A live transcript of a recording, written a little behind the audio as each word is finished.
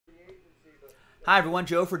Hi everyone,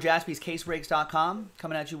 Joe for JaspysCaseBreaks.com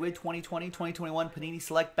coming at you with 2020-2021 Panini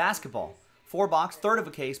Select Basketball. 4-box, third of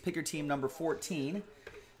a case, pick your team number 14.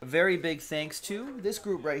 A very big thanks to this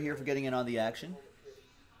group right here for getting in on the action.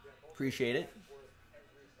 Appreciate it.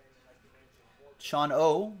 Sean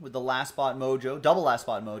O with the last spot mojo, double last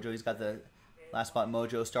spot mojo. He's got the last spot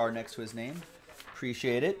mojo star next to his name.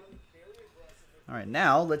 Appreciate it. All right,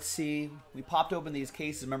 now let's see. We popped open these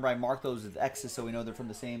cases. Remember, I marked those with X's so we know they're from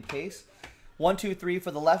the same case. 1, 2, 3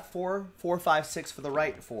 for the left 4, 4, 5, 6 for the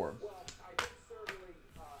right 4.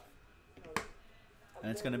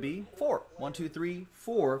 And it's going to be 4. 1, 2, 3,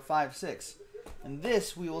 4, 5, 6. And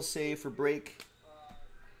this we will save for break.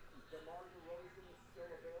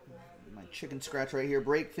 My chicken scratch right here,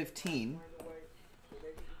 break 15.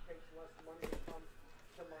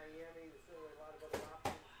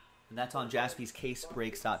 And that's on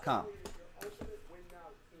JaspysCaseBreaks.com.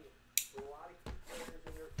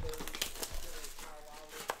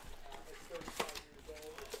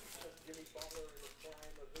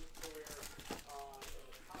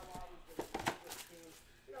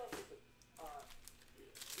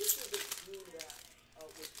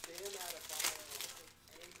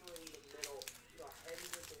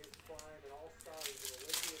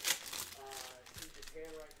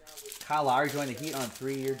 Kyle Lowry joined the Heat on a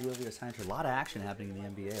 3-year deal via signature. A lot of action happening in the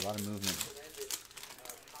NBA, a lot of movement.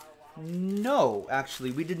 No,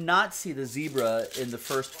 actually, we did not see the zebra in the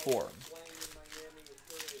first 4.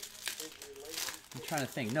 I'm trying to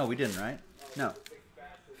think. No, we didn't, right? No.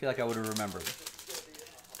 I feel like I would have remembered.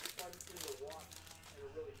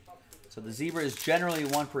 So the zebra is generally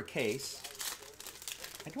 1 per case.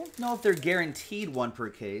 I don't know if they're guaranteed 1 per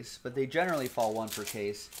case, but they generally fall 1 per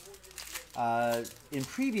case. In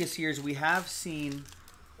previous years, we have seen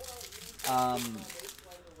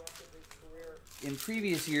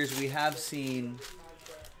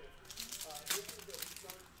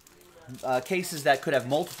cases that could have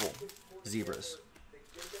multiple zebras.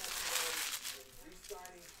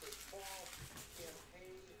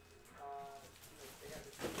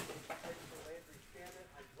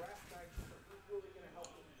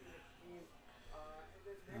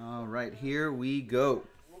 All right, here we go.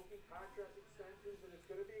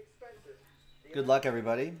 Good luck,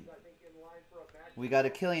 everybody. We got a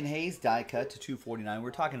Killian Hayes die cut to 249. We were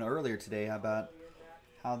talking earlier today about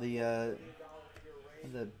how the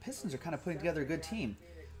Pistons are kind of putting together a good team.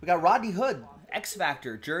 We got Rodney Hood, X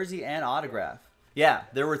Factor, jersey, and autograph. Yeah,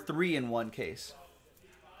 there were 3 in one case.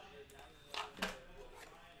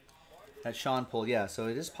 That Sean pulled, yeah. So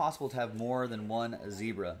it is possible to have more than 1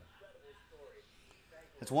 zebra.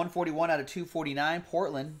 That's 141 out of 249.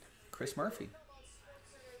 Portland, Chris Murphy.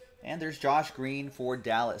 And there's Josh Green for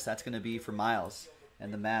Dallas. That's going to be for Miles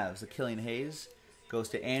and the Mavs. The Killian Hayes goes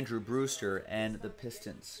to Andrew Brewster and the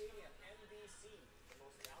Pistons.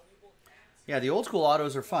 Yeah, the old school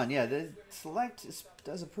autos are fun. Yeah, the Select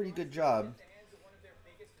does a pretty good job.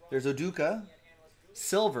 There's Udoka,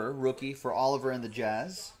 silver rookie for Oliver and the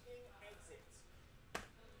Jazz.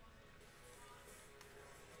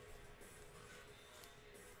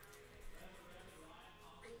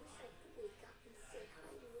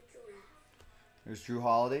 There's Drew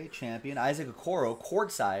Holiday, champion. Isaac Okoro,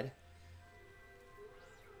 courtside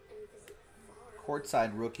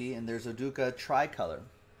rookie. And there's Udoka, tricolor.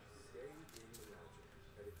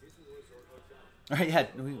 All right, yeah,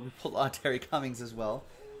 we pulled Terry Cummings as well.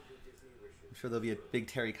 I'm sure there'll be a big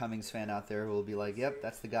Terry Cummings fan out there who will be like, yep,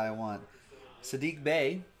 that's the guy I want. Sadiq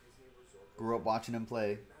Bey, grew up watching him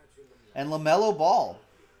play. And LaMelo Ball,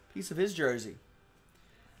 piece of his jersey.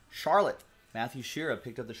 Charlotte, Matthew Shearer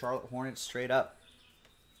picked up the Charlotte Hornets straight up.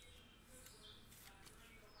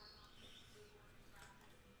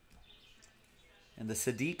 And the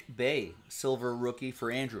Sadiq Bey, silver rookie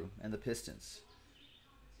for Andrew and the Pistons.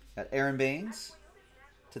 Got Aaron Baines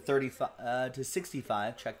to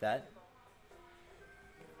 65. Check that.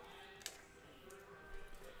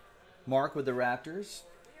 Mark with the Raptors.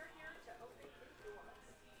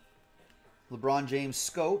 LeBron James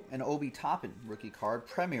scope and Obi Toppin rookie card.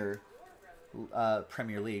 Premier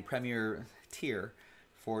tier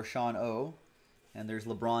for Sean O. And there's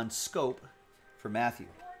LeBron scope for Matthew.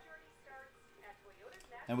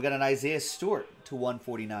 And we got an Isaiah Stewart to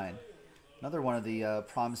 149. Another one of the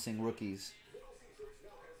promising rookies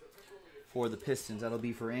for the Pistons. That'll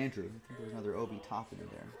be for Andrew. I think there's another Obi Toppin in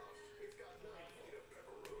there.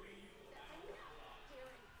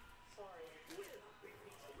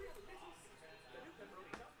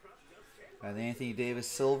 Got Anthony Davis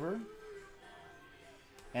silver.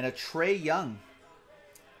 And a Trae Young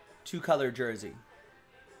 2-color jersey.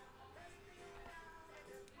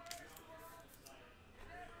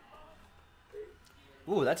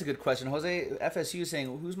 Ooh, that's a good question. Jose FSU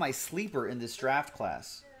saying, who's my sleeper in this draft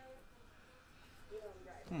class?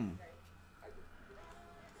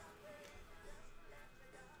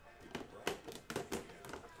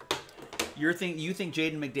 You think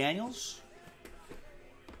Jaden McDaniels?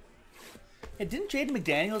 Yeah, didn't Jaden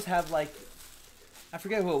McDaniels have like, I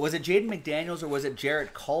forget who, was it Jaden McDaniels or was it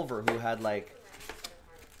Jarrett Culver who had like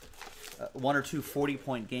one or two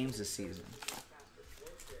 40-point games this season?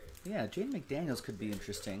 Yeah, Jaden McDaniels could be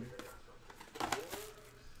interesting.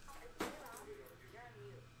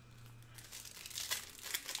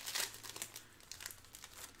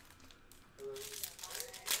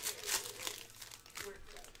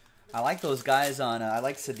 I like those guys on, I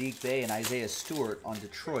like Sadiq Bey and Isaiah Stewart on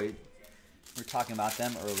Detroit. We were talking about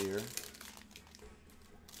them earlier.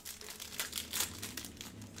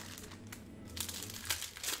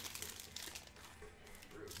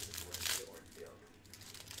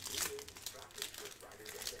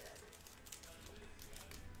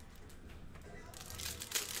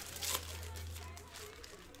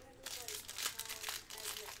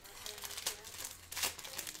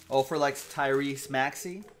 Oh, for like Tyrese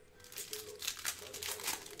Maxey?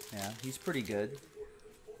 Yeah, he's pretty good.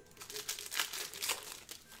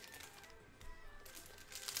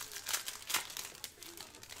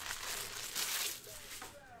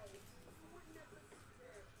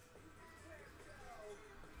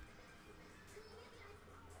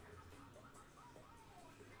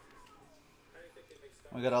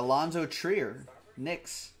 We got Alonzo Trier,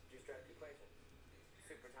 Knicks.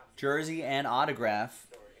 Jersey and autograph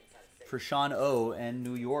for Sean O and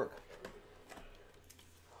New York.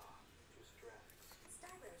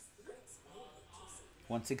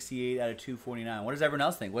 $168 out of 249. What does everyone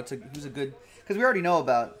else think? Who's a good? Because we already know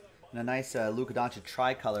about a nice Luka Doncic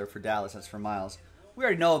tricolor for Dallas. That's for Miles. We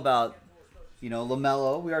already know about,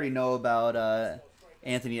 LaMelo. We already know about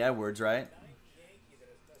Anthony Edwards, right?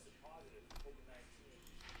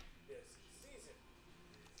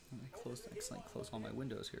 Close all my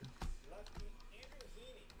windows here.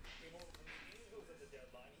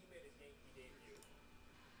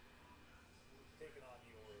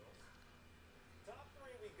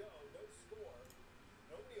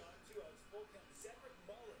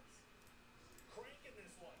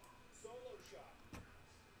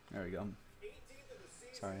 There we go.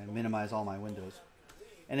 Sorry, I minimize all my windows.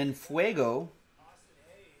 And then Fuego,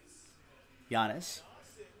 Giannis.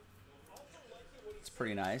 It's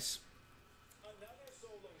pretty nice.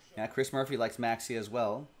 Yeah, Chris Murphy likes Maxey as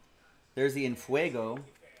well. There's the Infuego.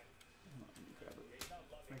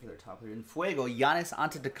 Regular top here. Infuego, Giannis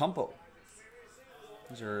Antetokounmpo.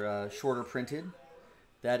 These are shorter printed.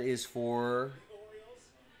 That is for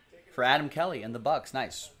Adam Kelly and the Bucks.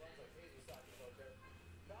 Nice.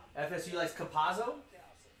 FSU likes Campazzo.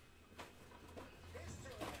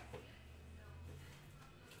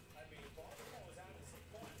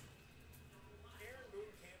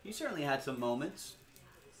 He certainly had some moments.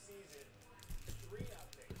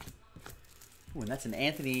 Ooh, and that's an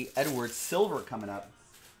Anthony Edwards silver coming up.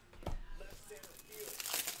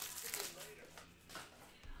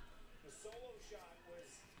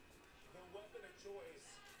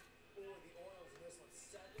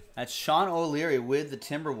 That's Sean O'Leary with the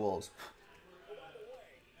Timberwolves.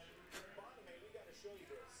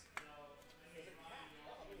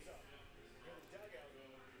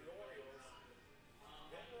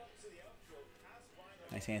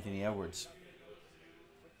 Nice Anthony Edwards.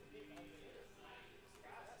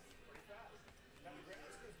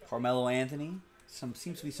 Carmelo Anthony.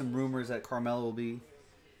 Seems to be some rumors that Carmelo will be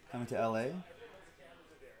coming to LA.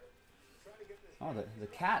 Oh, the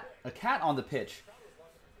cat. A cat on the pitch.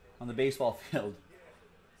 On the baseball field.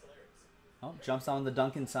 Oh, jumps on the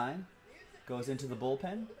Duncan sign. Goes into the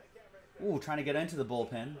bullpen. Ooh, trying to get into the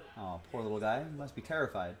bullpen. Oh, poor little guy. He must be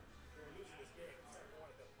terrified.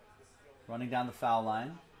 Running down the foul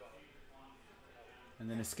line.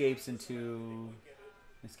 And then escapes into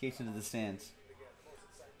the stands.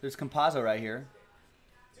 There's Campazzo right here.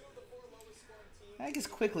 I guess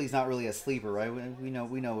Quickly's not really a sleeper, right? We know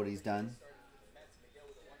what he's done.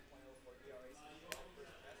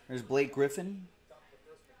 There's Blake Griffin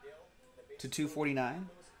to 249.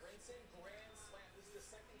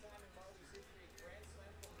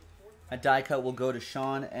 A die cut will go to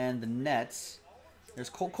Sean and the Nets. There's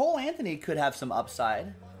Cole Anthony could have some upside.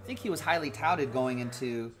 I think he was highly touted going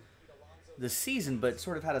into the season, but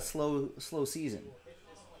sort of had a slow season.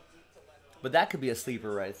 But that could be a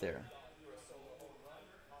sleeper right there.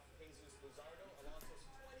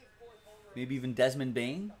 Maybe even Desmond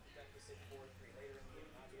Bane.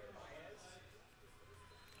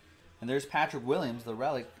 And there's Patrick Williams, the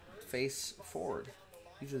relic, face forward.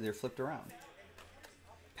 Usually they're flipped around.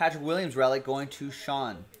 Patrick Williams relic going to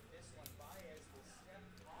Sean.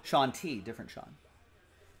 Sean T, different Sean.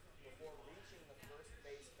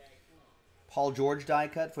 Paul George die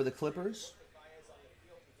cut for the Clippers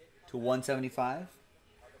to 175.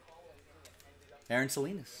 Aaron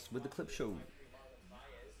Salinas with the Clip Show.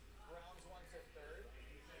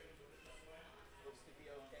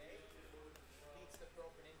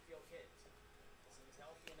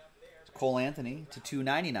 Cole Anthony to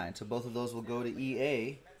 299. So both of those will go to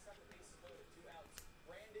EA.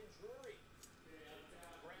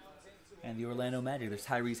 And the Orlando Magic. There's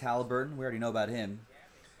Tyrese Halliburton. We already know about him.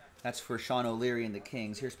 That's for Sean O'Leary and the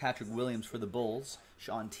Kings. Here's Patrick Williams for the Bulls.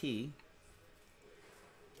 Sean T.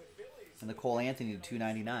 And the Cole Anthony to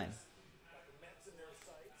 299.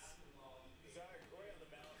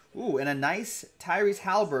 Ooh, and a nice Tyrese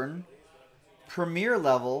Halliburton Premier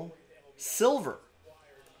level silver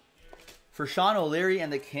for Sean O'Leary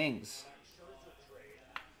and the Kings.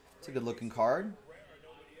 It's a good looking card.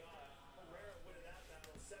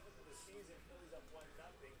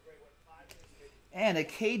 And a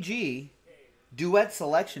KG duet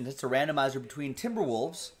selection. It's a randomizer between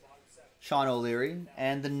Timberwolves, Sean O'Leary,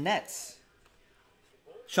 and the Nets.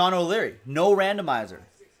 Sean O'Leary, no randomizer.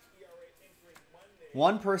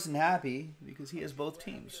 One person happy because he has both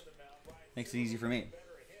teams. Makes it easy for me.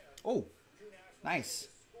 Oh, nice.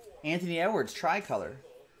 Anthony Edwards, tricolor.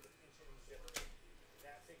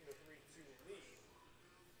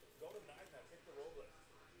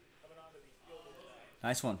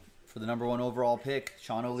 Nice one for the #1 overall pick,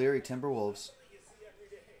 Sean O'Leary, Timberwolves.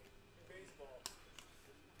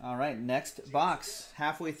 All right, next box.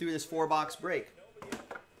 Halfway through this 4-box break.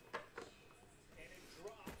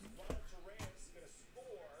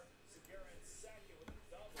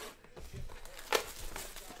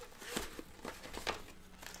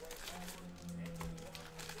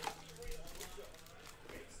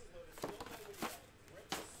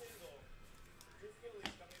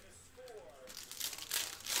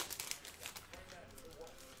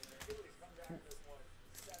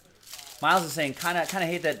 Miles is saying, kind of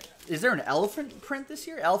hate that. Is there an elephant print this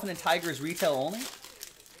year? Elephant and tiger is retail only?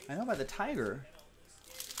 I know about the tiger.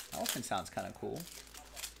 Elephant sounds kind of cool.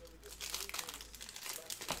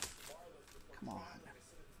 Come on.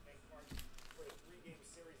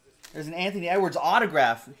 There's an Anthony Edwards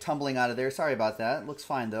autograph tumbling out of there. Sorry about that. Looks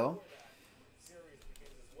fine, though.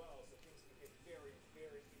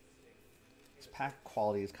 This pack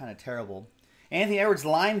quality is kind of terrible. Anthony Edwards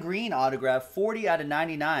lime green autograph, 40 out of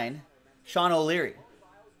 99. Sean O'Leary.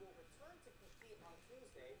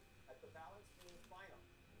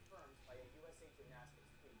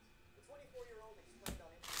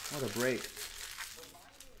 What a break.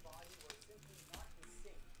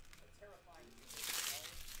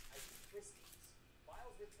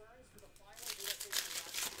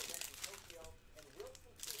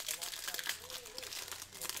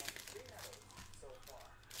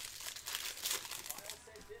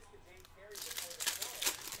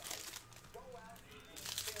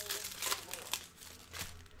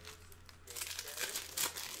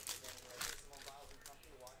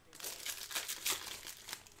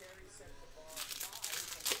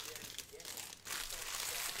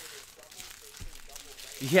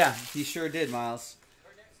 Yeah, he sure did, Miles.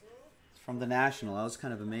 From the National. That was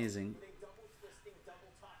kind of amazing.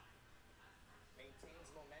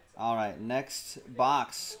 All right, next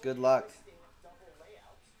box. Good luck.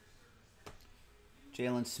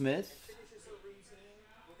 Jalen Smith.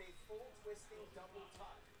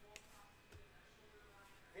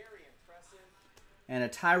 And a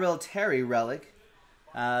Tyrell Terry relic.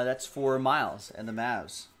 That's for Miles and the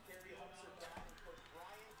Mavs.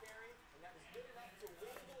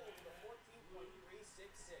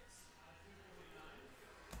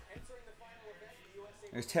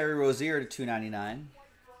 There's Terry Rozier to 299.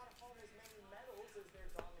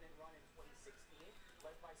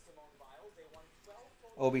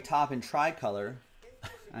 Obi Toppin tricolor.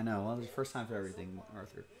 I know. Well, it's the first time for everything,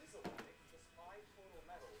 Arthur.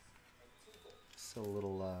 Still a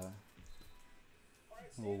little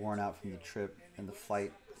worn out from the trip and the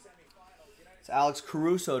flight. It's Alex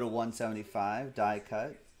Caruso to 175, die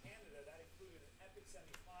cut.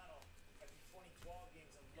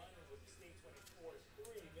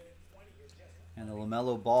 And the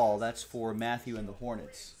LaMelo Ball, that's for Matthew and the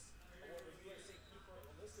Hornets.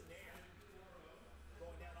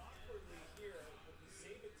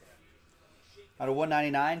 Out of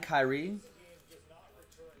 199, Kyrie.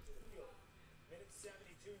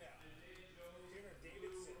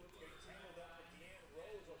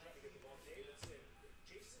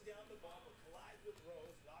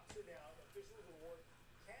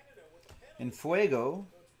 In Fuego.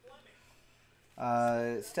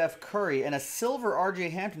 Steph Curry. And a silver R.J.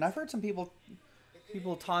 Hampton. I've heard some people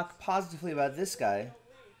talk positively about this guy.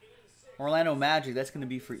 Orlando Magic. That's going to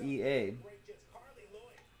be for EA.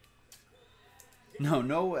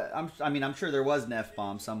 No. I'm sure there was an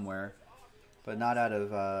F-bomb somewhere, but not out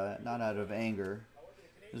of anger.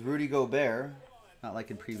 There's Rudy Gobert. Not like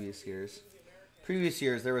in previous years. Previous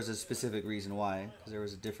years there was a specific reason why, because there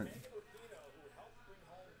was a different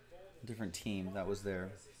team that was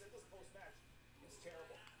there.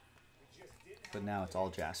 But now it's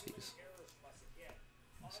all Jaspys.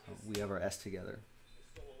 So we have our S together.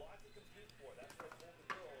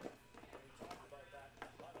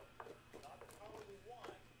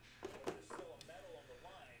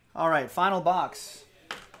 All right, final box.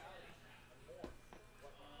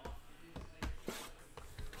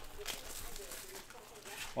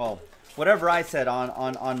 Well, whatever I said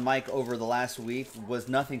on Mike over the last week was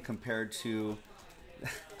nothing compared to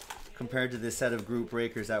this set of group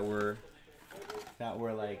breakers that were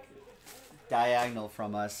like diagonal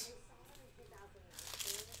from us.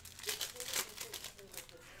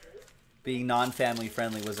 Being non-family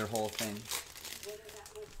friendly was their whole thing.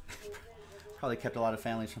 Probably kept a lot of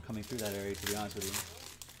families from coming through that area, to be honest with you.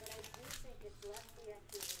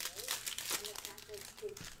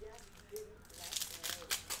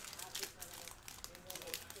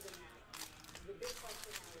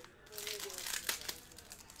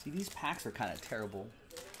 See, these packs are kind of terrible.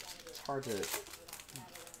 It's hard to... The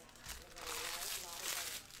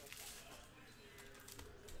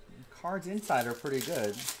cards inside are pretty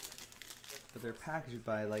good, but they're packaged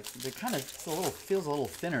by, like, they're kind of, feels a little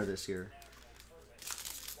thinner this year.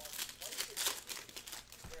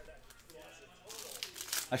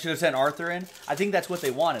 I should have sent Arthur in. I think that's what they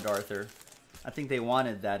wanted, Arthur. I think they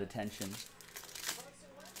wanted that attention.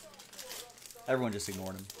 Everyone just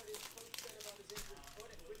ignored him.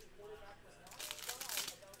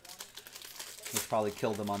 Which probably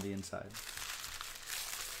killed them on the inside.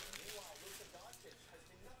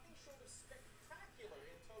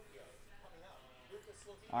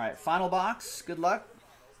 All right, final box. Good luck.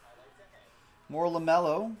 More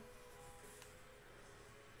LaMelo.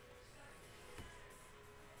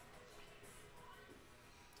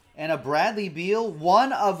 And a Bradley Beal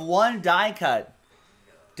 1/1 die cut.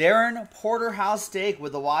 Darren Porterhouse-Stake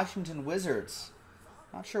with the Washington Wizards.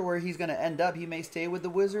 Not sure where he's going to end up. He may stay with the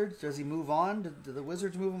Wizards. Does he move on? Do the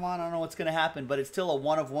Wizards move him on? I don't know what's going to happen, but it's still a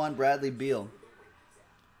 1/1 Bradley Beal.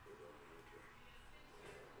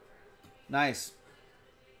 Nice.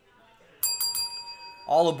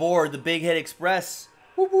 All aboard the Big Hit Express.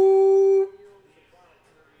 Woo-woo!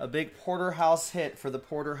 A big Porterhouse hit for the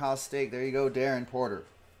Porterhouse-Stake. There you go, Darren Porter.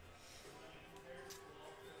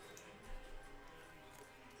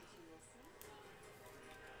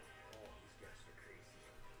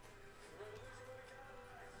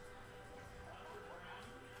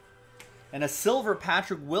 And a silver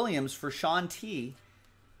Patrick Williams for Sean T.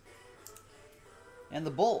 And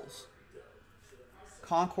the Bulls.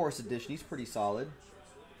 Concourse edition. He's pretty solid.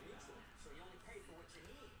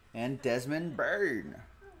 And Desmond Bain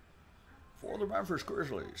for the Memphis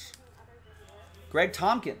Grizzlies. Greg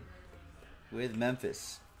Tompkin with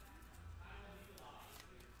Memphis. I'm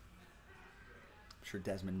sure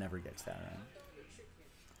Desmond never gets that right.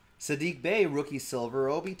 Saddiq Bey, rookie silver.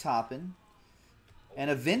 Obi Toppin. And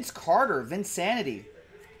a Vince Carter, Vinsanity.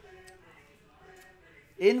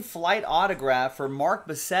 In-flight autograph for Mark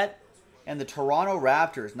Bissett and the Toronto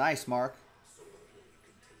Raptors. Nice, Mark.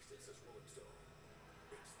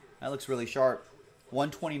 That looks really sharp.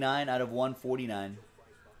 129 out of 149.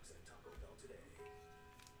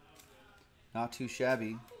 Not too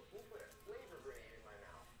shabby.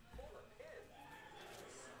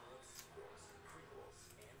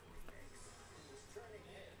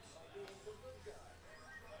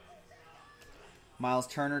 Miles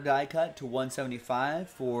Turner die cut to 175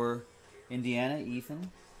 for Indiana,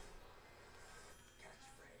 Ethan.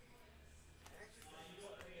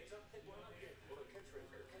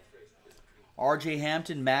 R.J.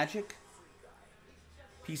 Hampton, Magic.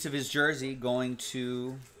 Piece of his jersey going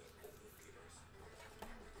to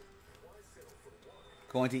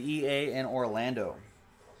EA and Orlando.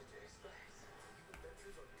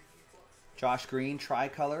 Josh Green,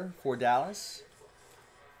 tricolor for Dallas.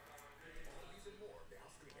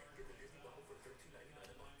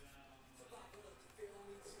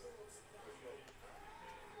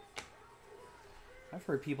 I've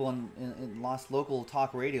heard people in lost local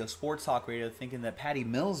talk radio, sports talk radio, thinking that Patty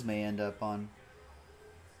Mills may end up on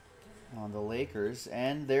the Lakers.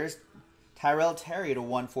 And there's Tyrell Terry to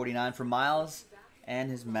 149 for Miles and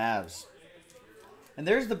his Mavs. And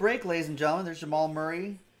there's the break, ladies and gentlemen. There's Jamal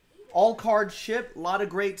Murray. All cards shipped. A lot of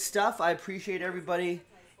great stuff. I appreciate everybody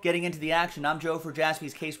getting into the action. I'm Joe for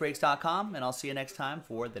JaspysCaseBreaks.com, and I'll see you next time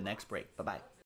for the next break. Bye-bye.